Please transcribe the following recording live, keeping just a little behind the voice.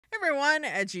everyone,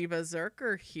 Edgey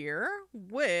Berserker here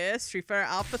with Street Fighter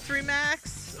Alpha 3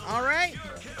 Max. Alright,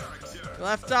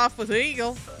 left off with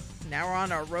Eagle, now we're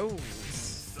on our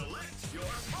Rose.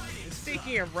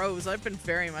 Speaking of Rose, I've been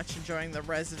very much enjoying the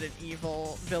Resident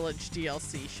Evil Village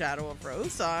DLC Shadow of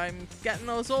Rose. I'm getting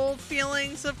those old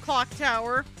feelings of Clock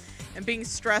Tower and being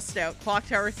stressed out. Clock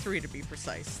Tower 3 to be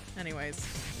precise.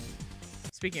 Anyways.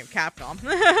 Speaking of Capcom,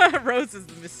 Rose is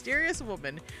the mysterious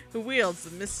woman who wields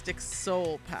the mystic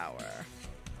soul power.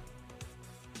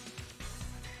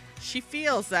 She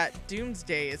feels that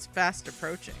doomsday is fast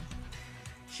approaching.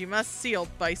 She must seal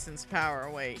Bison's power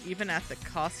away, even at the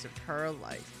cost of her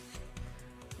life.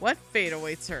 What fate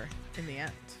awaits her in the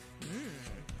end?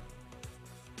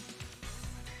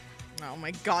 Oh my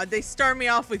god, they start me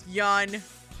off with Yun.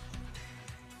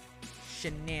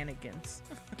 Shenanigans.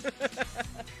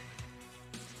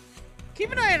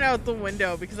 Keep an eye out the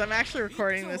window because I'm actually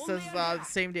recording this as the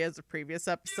same day as the previous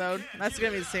episode. That's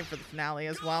going to be the same for the finale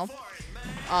as well.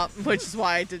 Which is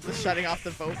why I did the shutting off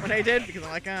the vote when I did, because I'm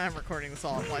like, I'm recording this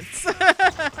all at once.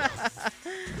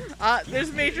 There's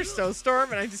a major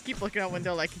snowstorm and I just keep looking out the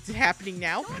window like it's happening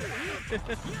now. Oh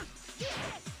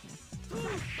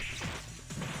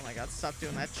my god, stop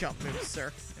doing that jump move,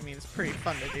 sir. I mean, it's pretty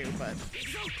fun to do, but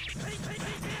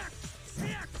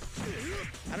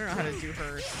I don't know how to do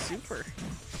her super.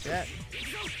 Shit.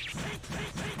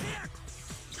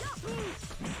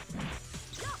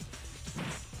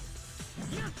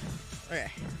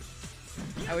 Okay.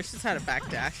 I wish this had a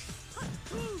backdash.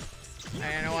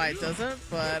 I don't know why it doesn't,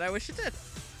 but I wish it did.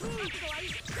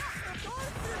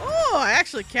 Oh, I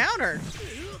actually countered.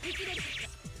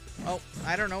 Oh,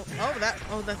 I don't know.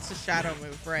 Oh, that's a shadow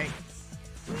move, right?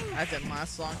 That didn't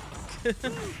last long.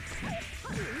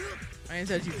 My name's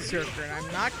Edgey Berserker, and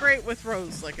I'm not great with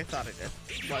Rose like I thought I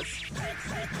was.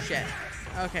 Shit.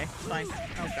 Okay, fine.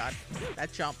 Oh god.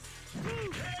 That jump.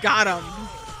 Got him!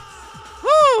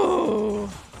 Woo!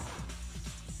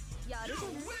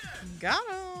 Got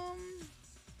him!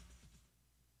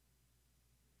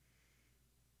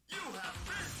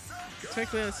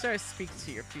 Twinkling the stars speaks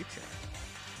to your future.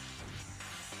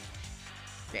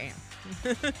 Damn.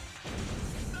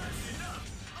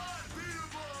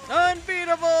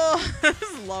 Unbeatable! I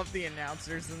just love the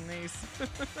announcers in these.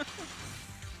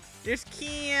 There's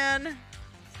Kian.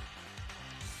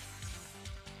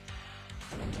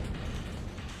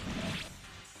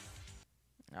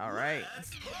 Alright.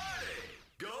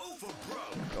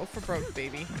 Go for broke,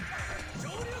 baby.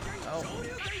 Oh.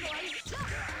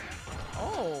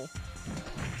 Oh.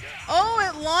 Oh,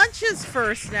 it launches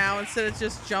first now instead of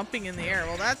just jumping in the air.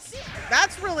 Well, that's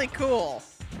really cool.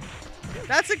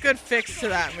 That's a good fix to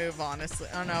that move, honestly.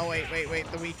 Oh no, wait.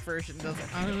 The weak version doesn't.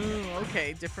 Oh,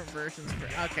 okay. Different versions.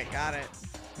 Okay, got it.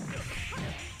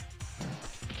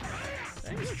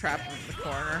 Did I just trap him in the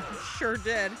corner? Sure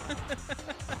did.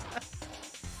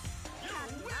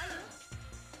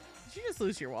 Did you just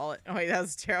lose your wallet? Oh wait, that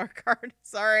was a tarot card.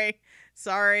 Sorry.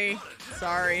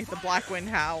 The Black Wind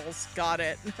howls. Got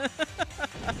it.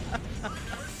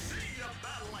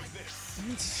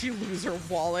 Did she lose her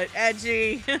wallet?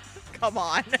 Edgy. Come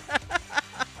on.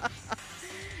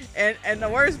 and the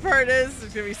worst part is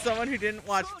there's gonna be someone who didn't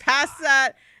watch past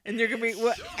that, and they're gonna be,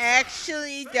 well,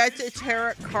 actually that's a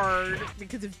tarot card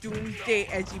because of Doomsday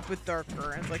Edgey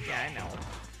Berserker. And it's like, yeah, I know.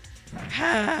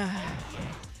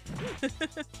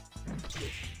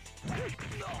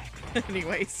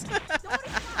 Anyways.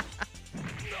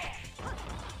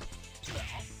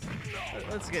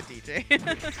 Let's get DJ.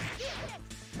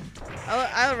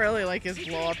 I really like his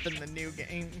blow up in the new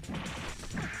game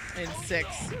in 6.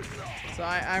 So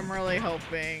I'm really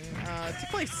hoping to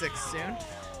play 6 soon.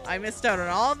 I missed out on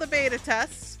all the beta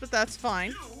tests, but that's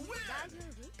fine.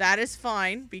 That is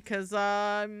fine because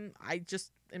I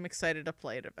just am excited to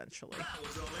play it eventually.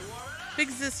 If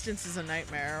existence is a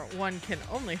nightmare, one can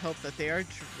only hope that they are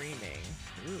dreaming.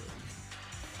 Ooh,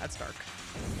 that's dark.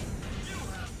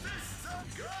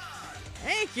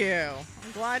 Thank you.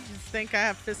 I'm glad you think I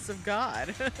have fists of God.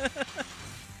 Even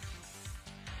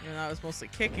though I was mostly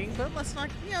kicking, but let's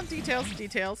not, details.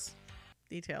 Let's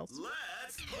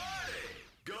play.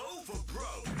 Go for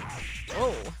broke.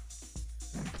 Oh.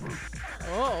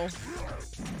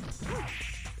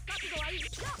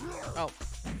 Oh,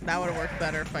 that would have worked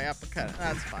better if I uppercut it.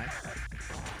 That's fine.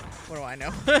 What do I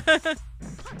know?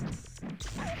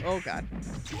 Oh god.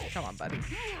 Come on, buddy.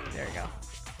 There you go.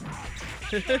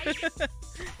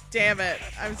 Damn it.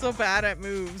 I'm so bad at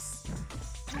moves.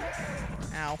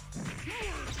 Ow.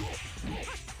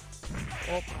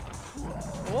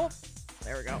 Oh.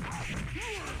 There we go.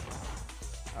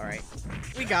 Alright.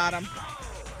 We got him.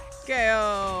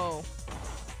 Go!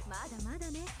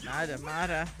 Mada,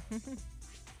 mada.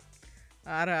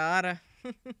 Ara, ara.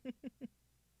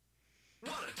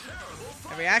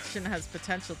 Every action has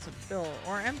potential to fill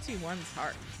or empty one's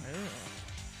heart. Ooh.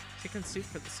 Chicken soup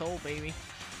for the soul, baby.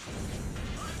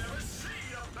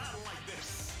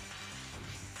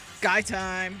 Guy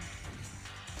time.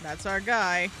 That's our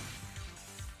guy.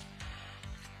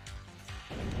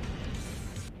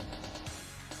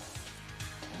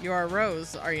 You are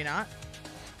Rose, are you not?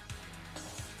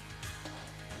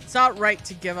 It's not right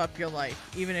to give up your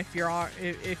life, even if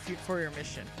for your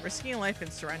mission. Risking life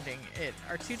and surrendering it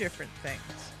are two different things.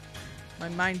 My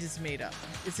mind is made up.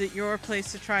 Is it your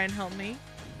place to try and help me?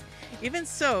 Even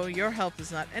so, your help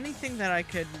is not anything that I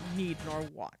could need nor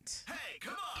want. Hey,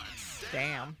 come on.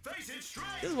 Damn. Face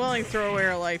She's willing to throw away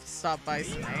her life to stop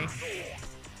Bison, eh?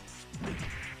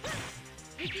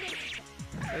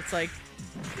 It's like,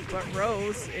 but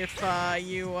Rose, if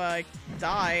you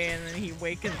die and then he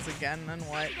wakens again, then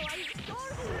what?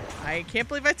 I can't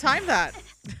believe I timed that.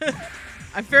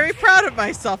 I'm very proud of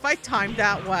myself. I timed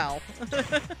that well.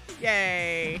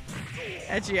 Yay.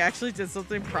 Edgey actually did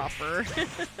something proper.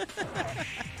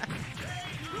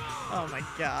 Oh my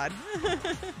god.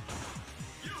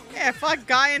 Yeah, fuck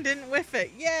Guy and didn't whiff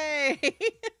it. Yay!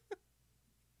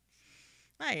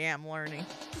 I am learning.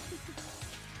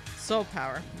 Soul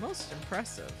power. Most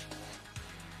impressive.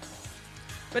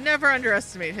 But never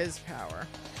underestimate his power.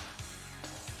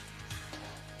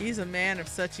 He's a man of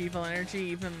such evil energy,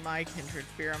 even my kindred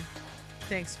fear him.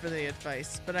 Thanks for the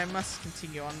advice, but I must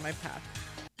continue on my path.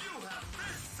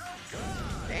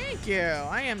 Thank you!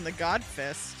 I am the God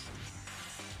Fist.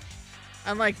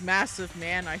 Unlike Massive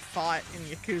Man I fought in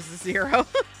Yakuza 0,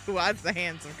 who has the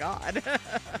hands of God.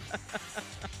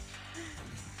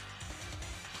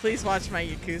 Please watch my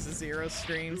Yakuza 0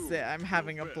 streams. I'm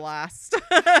having a blast.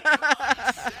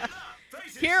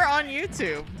 Here on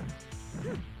YouTube.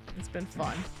 It's been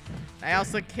fun. I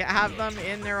also have them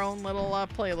in their own little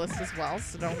playlist as well,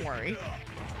 so don't worry.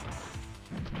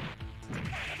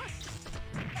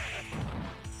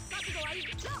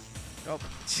 Oh,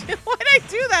 why'd I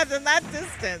do that in that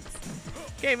distance?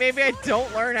 Okay, maybe I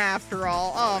don't learn after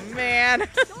all. Oh, man.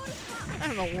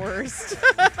 I'm the worst.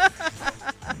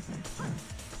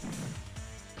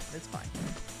 It's fine.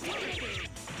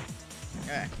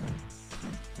 Okay.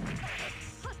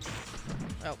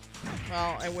 Oh.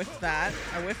 Well, I whiffed that.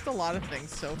 I whiffed a lot of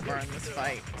things so far in this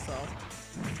fight, so...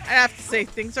 I have to say,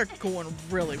 things are going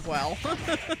really well.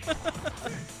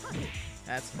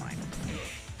 That's fine.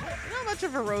 Not much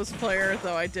of a Rose player,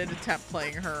 though I did attempt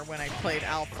playing her when I played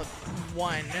Alpha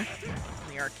 1 in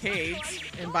the arcades.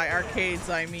 And by arcades,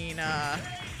 I mean,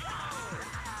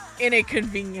 in a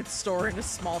convenience store in a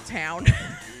small town.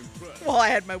 Well, I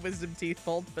had my wisdom teeth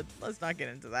pulled, but let's not get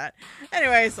into that.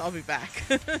 Anyways, I'll be back.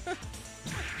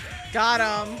 Got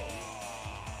him.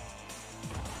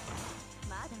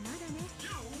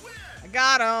 I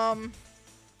got him.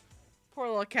 Poor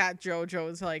little cat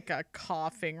Jojo is like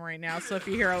coughing right now, so if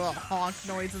you hear a little honk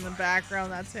noise in the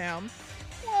background, that's him.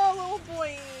 Oh, little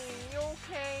boy, you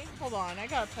okay? Hold on, I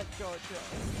gotta pet Jojo.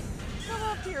 Come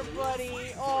up here,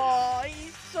 buddy. Oh,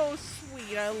 he's so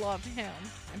sweet. I love him.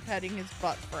 I'm petting his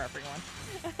butt for everyone.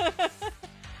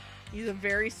 He's a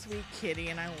very sweet kitty,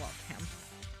 and I love him.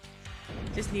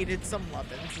 Just needed some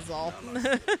lovin's is all.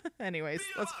 Anyways,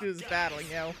 let's do this battle,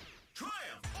 yo.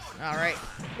 Alright.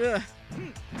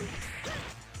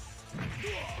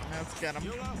 Let's get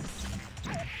him.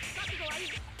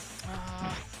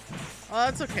 Oh,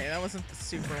 that's okay. That wasn't the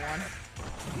super one.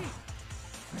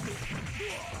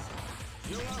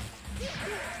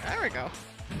 There we go.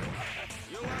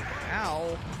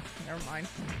 Ow. Never mind.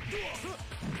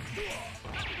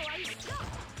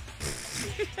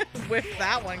 Whip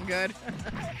that one good.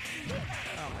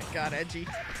 Oh my god, Edgey.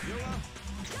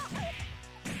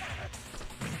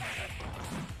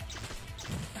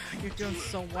 You're doing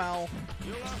so well.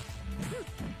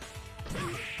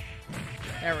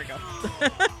 There we go.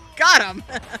 Got him!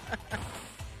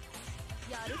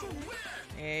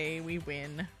 Hey, we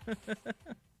win.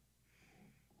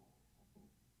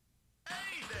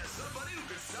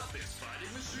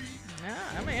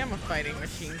 I am a fighting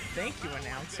machine. Thank you,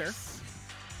 announcer.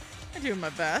 I'm doing my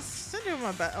best. I'm doing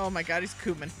my best. Oh my god, he's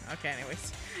Kuman. Okay,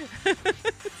 anyways.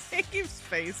 Dave's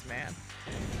face, man.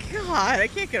 God, I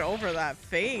can't get over that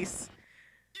face.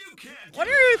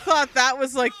 Wonder who thought that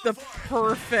was like the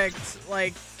perfect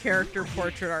like character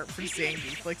portrait art for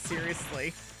Zangief. Like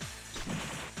seriously.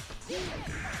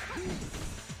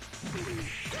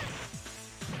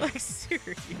 Like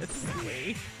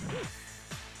seriously.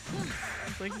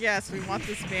 It's like yes, we want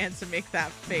this man to make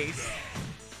that face.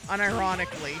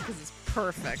 Unironically, because it's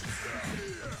perfect.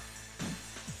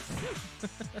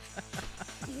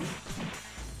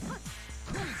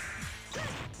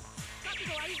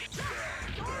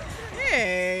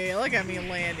 Hey, look at me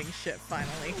landing shit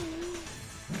finally.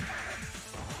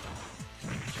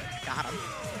 Got him.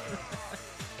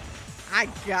 I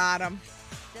got him.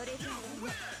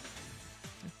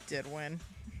 Did win.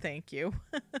 Thank you.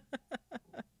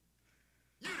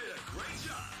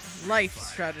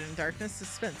 Life shrouded in darkness is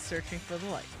spent searching for the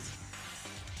light.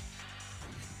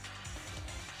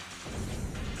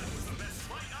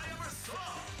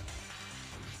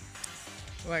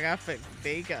 Oh, I got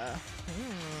Vega.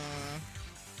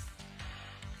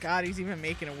 God, he's even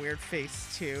making a weird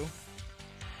face too.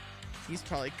 He's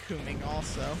probably cooming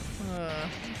also.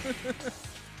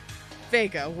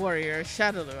 Vega, warrior,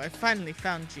 Shadowloo, I finally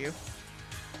found you.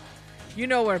 You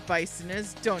know where Bison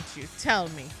is, don't you? Tell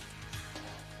me.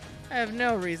 I have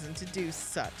no reason to do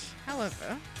such.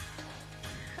 However,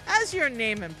 as your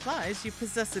name implies, you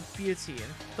possess a beauty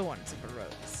and thorns of a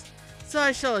rose. So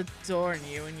I shall adorn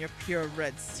you in your pure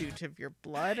red suit of your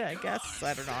blood, I guess.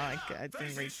 I don't know, I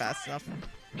didn't read fast enough.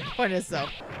 Point is though,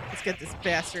 let's get this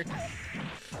bastard.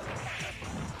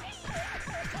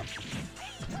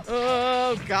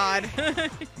 Oh god.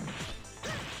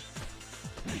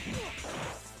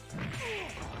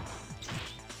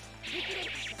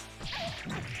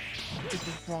 Did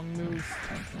the wrong move.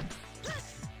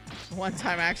 One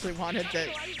time I actually wanted the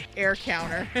air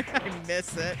counter. I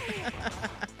miss it.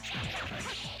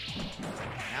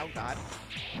 Oh god.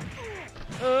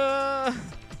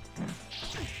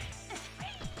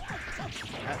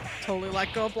 I totally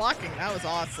let go of blocking. That was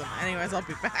awesome. Anyways, I'll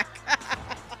be back.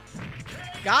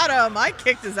 Got him! I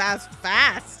kicked his ass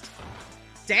fast.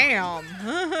 Damn.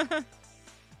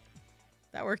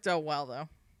 That worked out well though.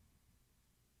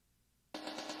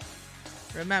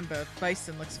 Remember,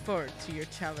 Bison looks forward to your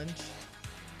challenge.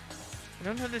 I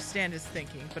don't understand his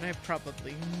thinking, but I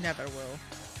probably never will.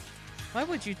 Why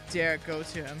would you dare go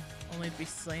to him, only to be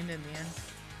slain in the end?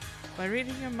 By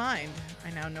reading your mind,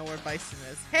 I now know where Bison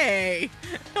is. Hey!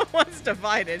 Once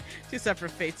divided, two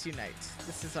separate fates unite.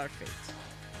 This is our fate.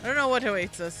 I don't know what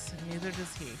awaits us, and neither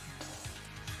does he.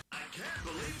 I can't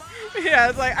believe yeah,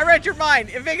 it's like, I read your mind.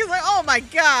 And Vega's like, oh my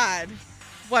god!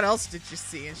 What else did you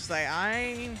see? And she's like,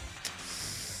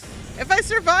 if I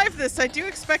survive this, I do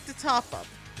expect a top-up.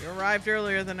 You arrived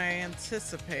earlier than I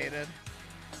anticipated.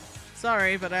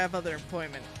 Sorry, but I have other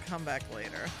appointment. Come back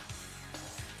later.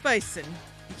 Bison,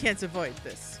 you can't avoid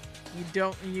this. You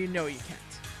know you can't.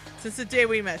 Since the day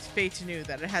we met, fate knew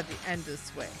that it had to end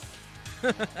this way.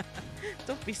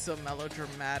 Don't be so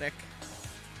melodramatic.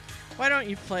 Why don't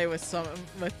you play with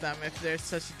them if there's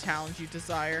such a talent you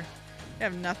desire? You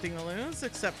have nothing to lose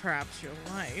except perhaps your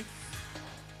life.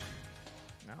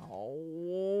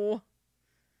 No.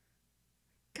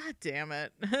 God damn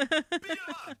it.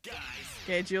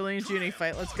 Okay, Julie and Junie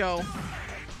fight. Let's go.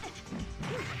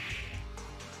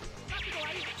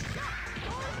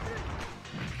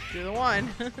 Do the one.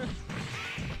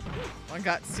 One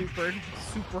got super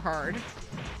hard.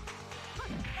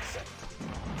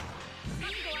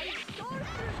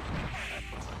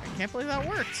 I can't believe that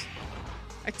worked.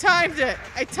 I timed it.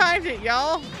 I timed it,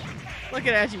 y'all. Look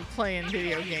at Edgey playing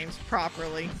video games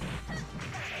properly.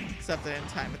 Except I didn't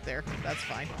time it there. That's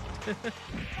fine.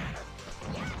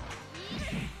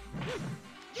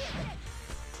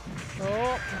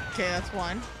 Oh, okay, that's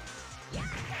one.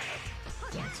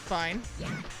 It's fine.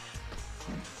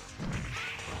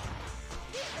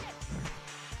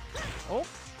 Oh,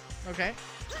 okay.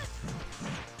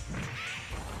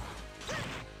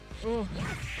 Ooh.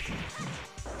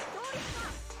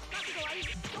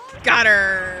 Got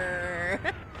her!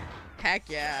 Heck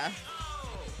yeah.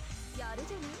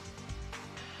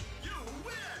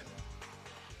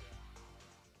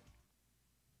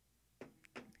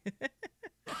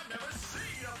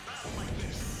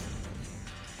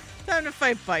 Time to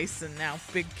fight Bison now,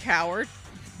 big coward.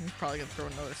 He's probably gonna throw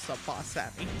another sub-boss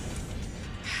at me.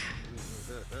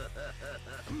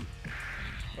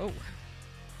 Oh.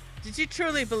 Did you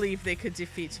truly believe they could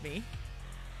defeat me?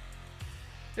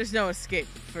 There's no escape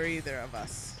for either of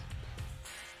us.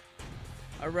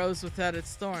 A rose without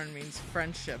its thorn means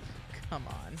friendship. Come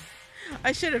on.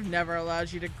 I should have never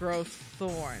allowed you to grow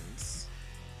thorns.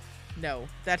 No,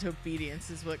 that obedience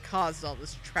is what caused all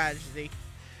this tragedy.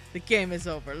 The game is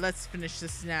over. Let's finish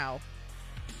this now.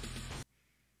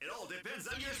 It all depends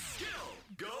on your skill.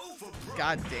 Go for broke.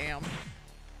 God damn.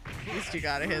 At least you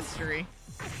got a history.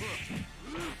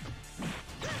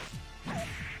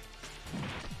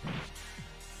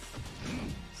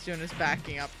 He's doing his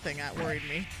backing up thing. That worried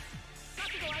me.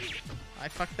 I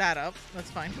fucked that up.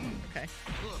 That's fine. Okay.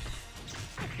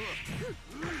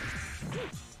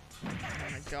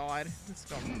 my god. It's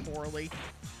going poorly.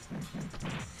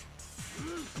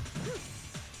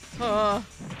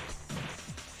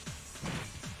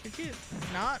 Could you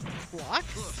not block,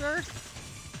 sir?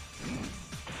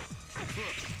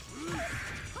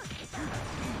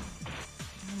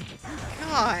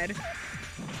 God.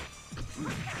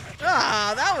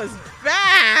 Ah, that was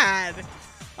bad.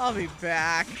 I'll be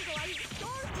back.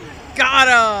 Got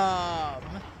him.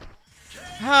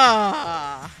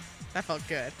 Ah, that felt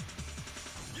good.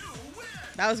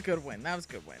 That was a good win. That was a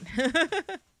good win.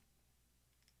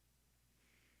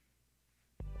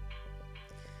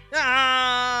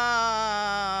 Ah,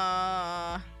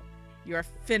 you are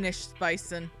finished,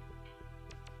 Bison.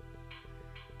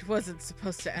 It wasn't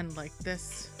supposed to end like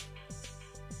this.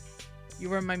 You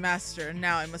were my master, and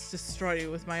now I must destroy you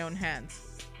with my own hands.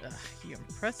 Ugh, you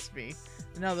impressed me.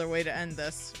 Another way to end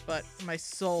this, but my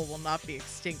soul will not be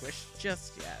extinguished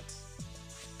just yet.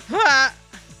 Ha!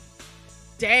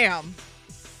 Damn.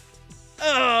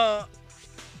 Ugh.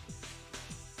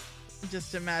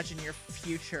 Just imagine your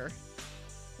future.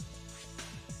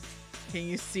 Can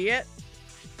you see it?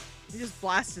 You just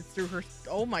blasted through her.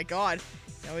 Oh my god.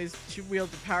 Now he's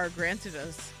wield the power granted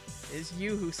us. It is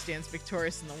you who stands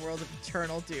victorious in the world of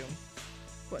eternal doom.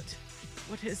 What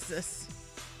is this?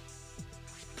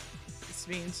 This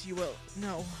means you will.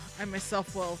 No, I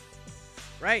myself will.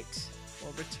 Right.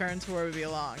 We'll return to where we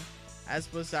belong,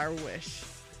 as was our wish.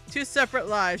 Two separate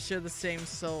lives share the same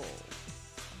soul.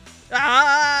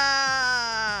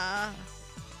 Ah!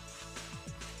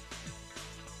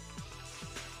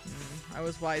 I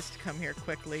was wise to come here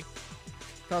quickly.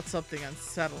 Felt something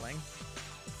unsettling.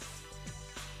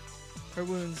 Her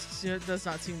wounds does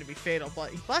not seem to be fatal,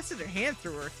 but he blasted her hand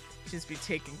through her. She needs to be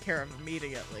taken care of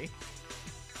immediately.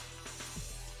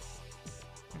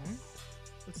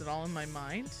 Was it all in my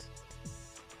mind?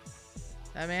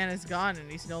 That man is gone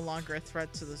and he's no longer a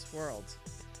threat to this world.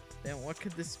 Then what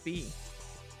could this be?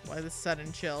 Why the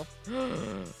sudden chill?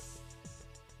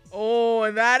 Oh,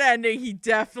 and that ending, he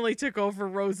definitely took over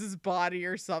Rose's body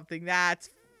or something. That's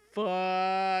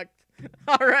fucked.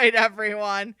 All right,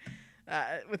 everyone.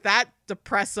 With that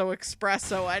depresso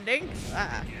espresso ending.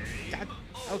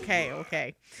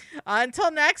 Okay.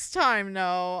 Until next time,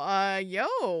 no.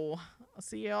 Yo. I'll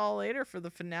see you all later for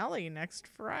the finale next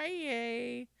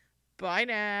Friday. Bye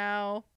now.